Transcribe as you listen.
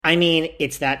I mean,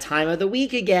 it's that time of the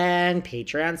week again,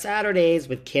 Patreon Saturdays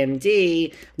with Kim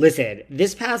D. Listen,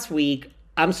 this past week,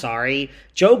 I'm sorry,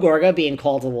 Joe Gorga being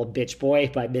called a little bitch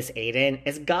boy by Miss Aiden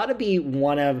has got to be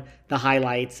one of the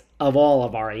highlights of all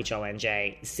of our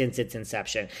HONJ since its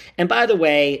inception. And by the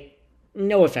way,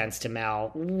 no offense to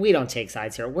Mel, we don't take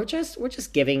sides here. We're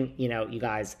just giving, you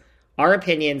guys our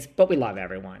opinions, but we love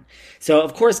everyone. So,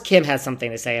 of course, Kim has something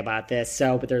to say about this.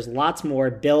 But there's lots more.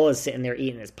 Bill is sitting there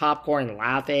eating his popcorn and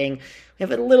laughing. We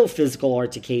have a little physical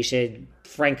altercation.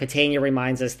 Frank Catania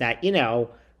reminds us that,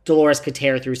 Dolores could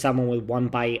tear through someone with one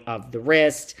bite of the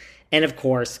wrist. And, of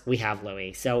course, we have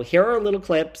Louis. So here are little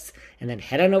clips, and then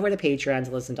head on over to Patreon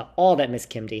to listen to all that Miss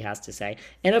Kim D has to say.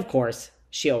 And, of course,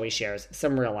 she always shares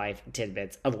some real-life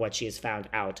tidbits of what she has found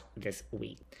out this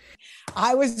week.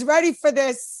 I was ready for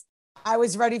this.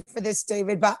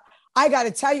 David, but I got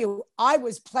to tell you, I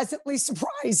was pleasantly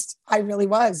surprised. I really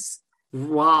was.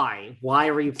 Why? Why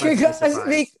were you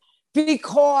pleasantly surprised?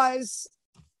 Because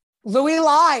Louis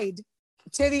lied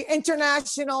to the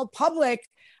international public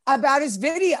about his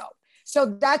video. So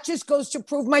that just goes to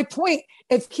prove my point.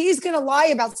 If he's going to lie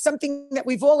about something that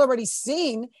we've all already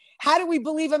seen, how do we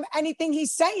believe him anything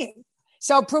he's saying?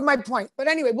 So prove my point. But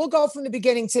anyway, we'll go from the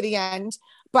beginning to the end.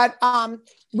 But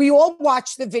we all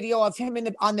watched the video of him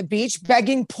on the beach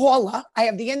begging Paula. I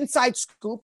have the inside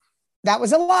scoop. That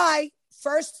was a lie.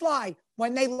 First lie.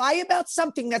 When they lie about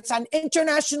something that's on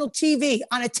international TV,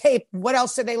 on a tape, what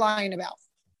else are they lying about?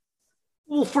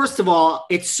 Well, first of all,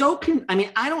 it's so,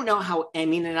 I don't know how,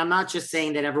 and I'm not just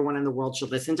saying that everyone in the world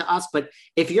should listen to us, but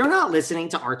if you're not listening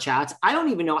to our chats, I don't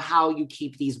even know how you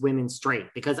keep these women straight,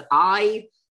 because I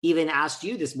even asked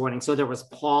you this morning. So there was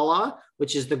Paula,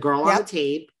 which is the girl on the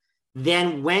tape.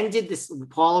 Then when did this,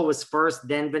 Paula was first,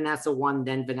 then Vanessa 1,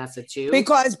 then Vanessa 2?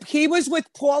 Because he was with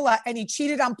Paula and he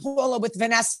cheated on Paula with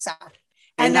Vanessa.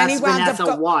 And then he wound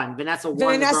Vanessa up 1. Vanessa 1.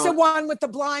 Vanessa 1 with the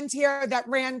blonde hair that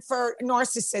ran for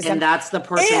narcissism. And that's the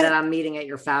person that I'm meeting at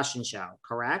your fashion show,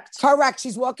 correct? Correct.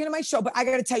 She's walking to my show, but I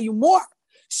got to tell you more.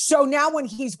 So now when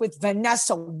he's with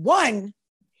Vanessa 1,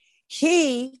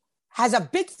 he has a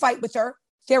big fight with her.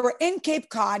 They were in Cape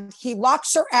Cod. He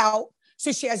locks her out.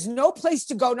 So she has no place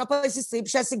to go, no place to sleep.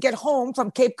 She has to get home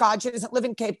from Cape Cod. She doesn't live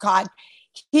in Cape Cod.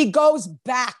 He goes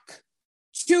back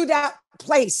to that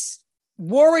place,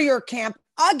 warrior camp,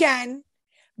 again,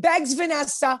 begs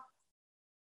Vanessa.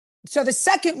 So the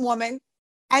second woman,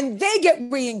 and they get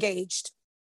re-engaged.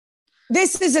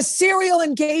 This is a serial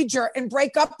engager and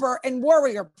break-upper and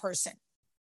warrior person.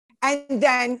 And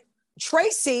then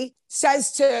Tracy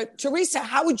says to Teresa,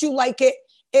 how would you like it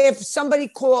if somebody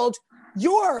called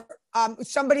your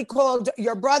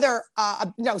brother,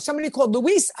 somebody called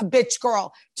Luis a bitch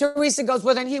girl? Teresa goes,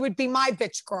 well, then he would be my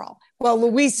bitch girl. Well,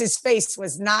 Luis's face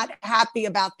was not happy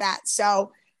about that.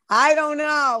 So I don't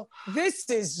know. This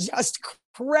is just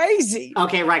crazy.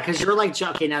 Okay, right. Because you're like,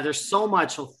 okay, now there's so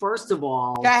much. Well, first of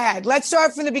all, go ahead. Let's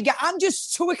start from the beginning. I'm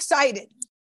just too excited.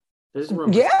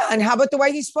 Yeah. And how about the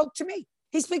way he spoke to me?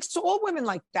 He speaks to all women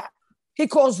like that. He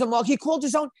calls them all. He called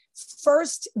his own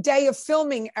first day of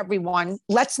filming, everyone.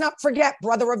 Let's not forget,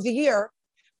 brother of the year,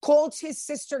 called his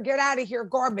sister, get out of here,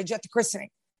 garbage at the christening.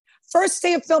 First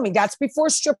day of filming. That's before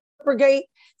Strippergate.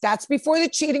 That's before the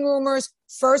cheating rumors.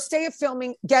 First day of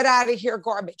filming, get out of here,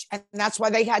 garbage. And that's why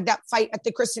they had that fight at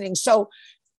the christening. So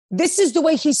this is the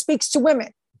way he speaks to women.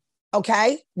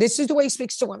 Okay? This is the way he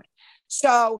speaks to women.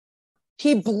 So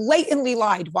he blatantly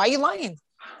lied. Why are you lying?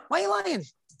 Why are you lying?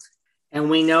 And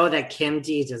we know that Kim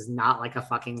D does not like a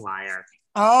fucking liar.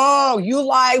 Oh, you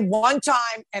lie one time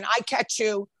and I catch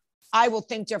you, I will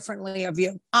think differently of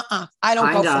you. I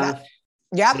don't go for that.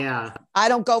 Yep. Yeah. I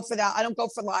don't go for that. I don't go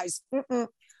for lies. Mm-mm.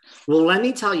 Well, let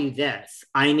me tell you this.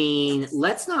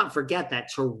 Let's not forget that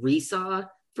Teresa,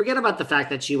 forget about the fact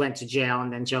that she went to jail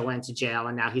and then Joe went to jail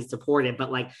and now he's deported.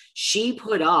 But she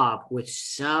put up with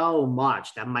so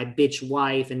much, that my bitch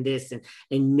wife and this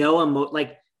and no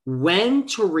when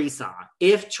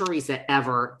if Teresa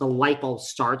ever, the light bulb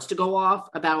starts to go off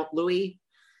about Louis,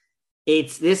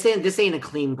 this ain't a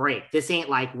clean break. This ain't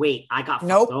like, wait, I got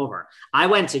fucked over. I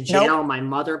went to jail. Nope. My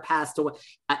mother passed away.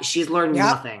 She's learned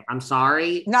nothing. I'm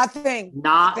sorry. Nothing.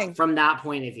 From that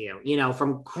point of view,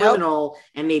 from criminal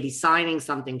and maybe signing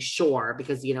something, sure,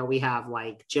 because, we have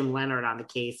Jim Leonard on the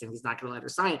case and he's not going to let her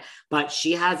sign it, but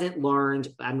she hasn't learned.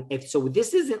 So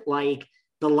this isn't like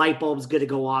the light bulb's going to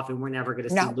go off and we're never going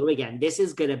to see Lou again. This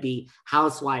is going to be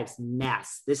Housewives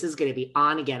mess. This is going to be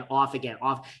on again, off again,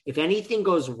 off. If anything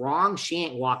goes wrong, she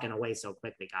ain't walking away so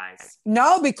quickly, guys.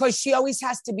 No, because she always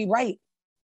has to be right.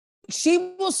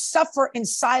 She will suffer in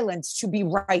silence to be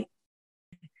right.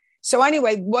 So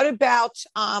anyway, what about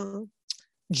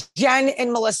Jen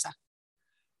and Melissa.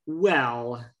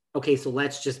 Well, okay, so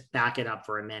let's just back it up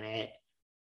for a minute.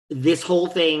 This whole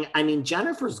thing, I mean,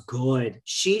 Jennifer's good.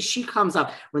 She comes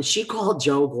up when she called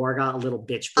Joe Gorga a little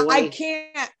bitch boy.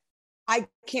 I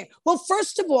can't. Well,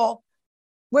 first of all,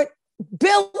 what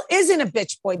Bill isn't a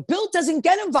bitch boy. Bill doesn't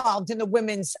get involved in the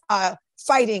women's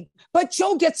fighting, but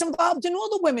Joe gets involved in all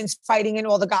the women's fighting and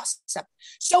all the gossip.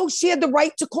 So she had the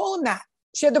right to call him that.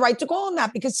 She had the right to call him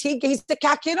that because he's the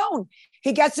cacchione.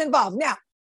 He gets involved now.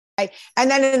 Right? And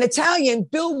then in Italian,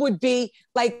 Bill would be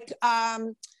like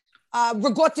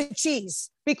ricotta cheese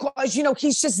because,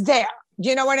 he's just there.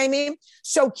 You know what I mean?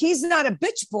 So he's not a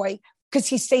bitch boy because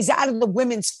he stays out of the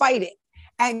women's fighting.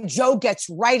 And Joe gets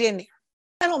right in there.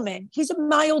 Gentleman, he's a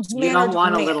mild-mannered man. You don't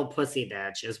want a little pussy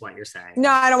bitch, is what you're saying.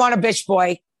 No, I don't want a bitch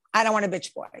boy. I don't want a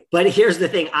bitch boy. But here's the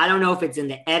thing. I don't know if it's in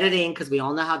the editing because we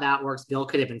all know how that works. Bill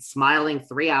could have been smiling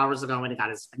 3 hours ago when he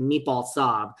got his meatball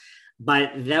sub.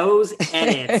 But those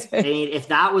edits, I mean, if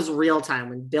that was real time,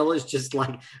 when Bill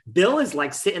is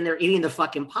like sitting there eating the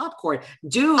fucking popcorn,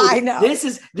 dude. I know this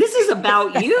is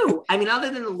about you. I mean,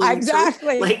 other than the Looney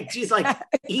exactly, Tunes, like she's like,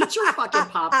 eat your fucking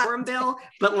popcorn, Bill.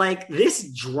 But like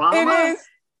this drama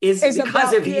is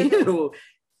because of you.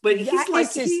 But he's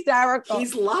like hysterical.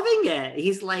 He's loving it.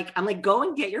 He's like, I'm like, go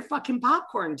and get your fucking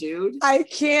popcorn, dude. I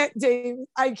can't, Dave.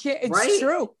 I can't. It's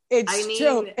true. It's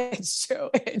true. It's true.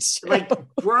 It's true. Like,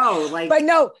 bro, like, but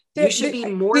no, you should be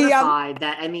mortified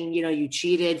that, I mean, you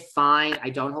cheated. Fine. I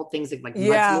don't hold things like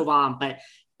let's move on. But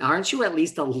aren't you at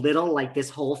least a little like this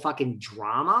whole fucking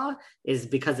drama is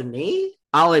because of me?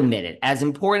 I'll admit it. As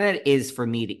important it is for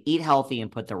me to eat healthy and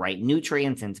put the right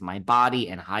nutrients into my body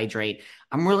and hydrate,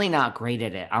 I'm really not great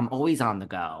at it. I'm always on the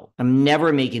go. I'm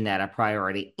never making that a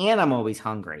priority, and I'm always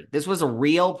hungry. This was a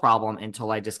real problem until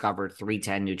I discovered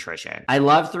 310 Nutrition. I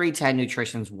love 310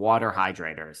 Nutrition's water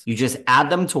hydrators. You just add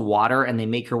them to water and they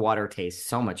make your water taste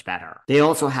so much better. They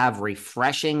also have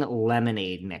refreshing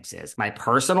lemonade mixes. My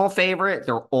personal favorite,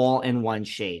 they're all in one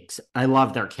shakes. I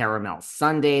love their caramel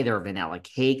sundae, their vanilla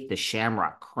cake, the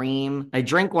shamrock cream. I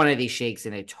drink one of these shakes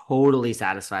and it totally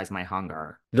satisfies my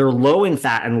hunger. They're low in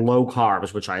fat and low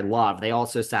carbs, which I love. They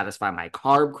also satisfy my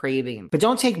carb craving. But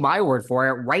don't take my word for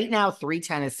it. Right now,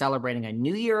 310 is celebrating a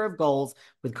new year of goals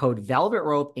with code Velvet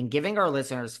Rope and giving our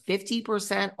listeners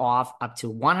 50% off up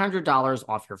to $100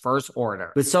 off your first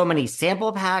order. With so many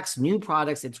sample packs, new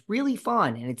products, it's really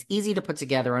fun and it's easy to put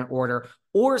together an order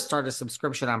or start a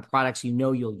subscription on products you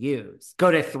know you'll use.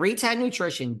 Go to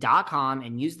 310nutrition.com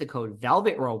and use the code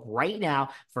Velvet Rope right now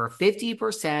for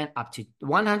 50% up to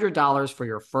 $100 for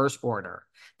your first order.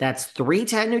 That's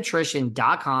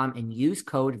 310nutrition.com and use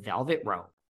code Velvet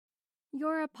Rope.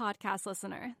 You're a podcast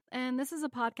listener, and this is a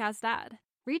podcast ad.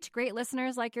 Reach great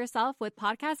listeners like yourself with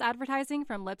podcast advertising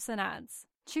from Lips and Ads.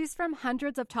 Choose from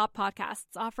hundreds of top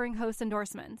podcasts offering host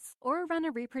endorsements, or run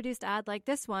a reproduced ad like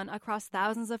this one across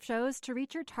thousands of shows to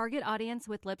reach your target audience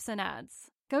with Lips and Ads.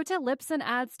 Go to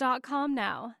lipsandads.com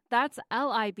now. That's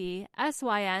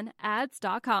LIBSYN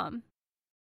ads.com.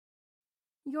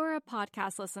 You're a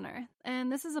podcast listener,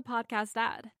 and this is a podcast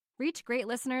ad. Reach great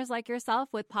listeners like yourself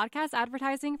with podcast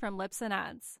advertising from Lips and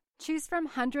Ads. Choose from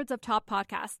hundreds of top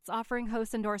podcasts offering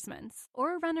host endorsements,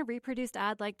 or run a reproduced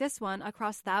ad like this one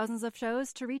across thousands of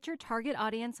shows to reach your target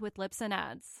audience with Lips and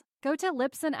Ads. Go to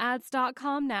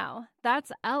lipsandads.com now.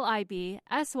 That's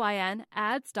LIBSYN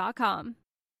ads.com.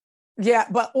 Yeah,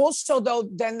 but also, though,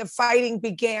 then the fighting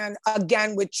began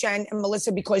again with Jen and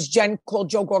Melissa because Jen called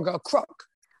Joe Gorga a crook.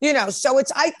 So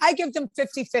it's I give them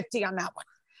 50-50 on that one.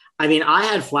 I mean, I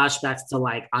had flashbacks to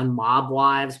like on Mob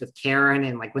Wives with Karen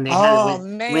and like when they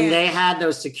had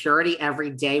those security every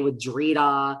day with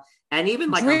Drita and even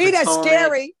like Drita's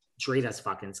scary. Drita's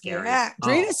fucking scary. Yeah,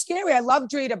 Drita's scary. I love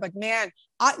Drita, but man,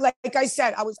 like I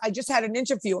said, I just had an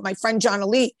interview with my friend John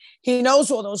Elite. He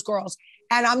knows all those girls.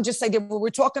 And I'm just like, we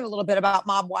were talking a little bit about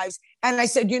Mob Wives. And I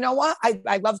said, you know what?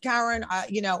 I love Karen. I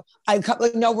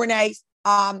know Renee.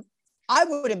 I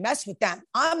wouldn't mess with them.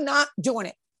 I'm not doing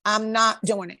it. I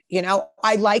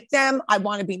like them. I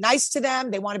want to be nice to them.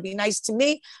 They want to be nice to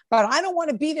me, but I don't want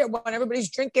to be there when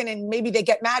everybody's drinking and maybe they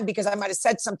get mad because I might've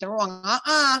said something wrong.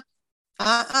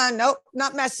 Nope,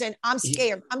 not messing. I'm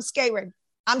scared.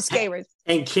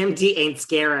 And Kim D ain't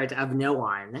scared of no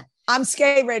one. I'm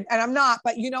scared and I'm not,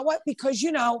 but you know what? Because,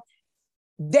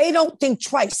 they don't think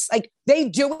twice. Like they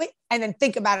do it and then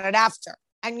think about it after.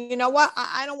 And you know what?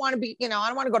 I don't want to be, I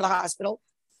don't want to go to the hospital.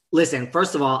 Listen,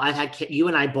 first of all, you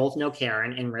and I both know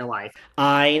Karen in real life.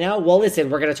 I know. Well, listen,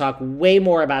 we're going to talk way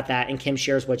more about that, and Kim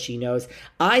shares what she knows.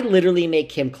 I literally make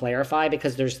Kim clarify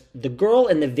because there's the girl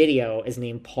in the video is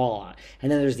named Paula, and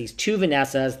then there's these two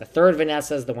Vanessas. The third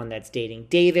Vanessa is the one that's dating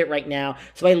David right now.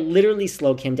 So I literally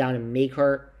slow Kim down and make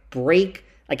her break.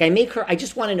 Like I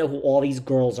just want to know who all these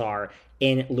girls are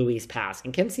in Louis' past,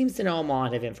 and Kim seems to know a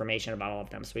lot of information about all of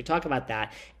them. So we talk about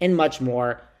that and much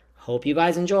more. Hope you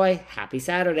guys enjoy. Happy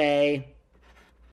Saturday.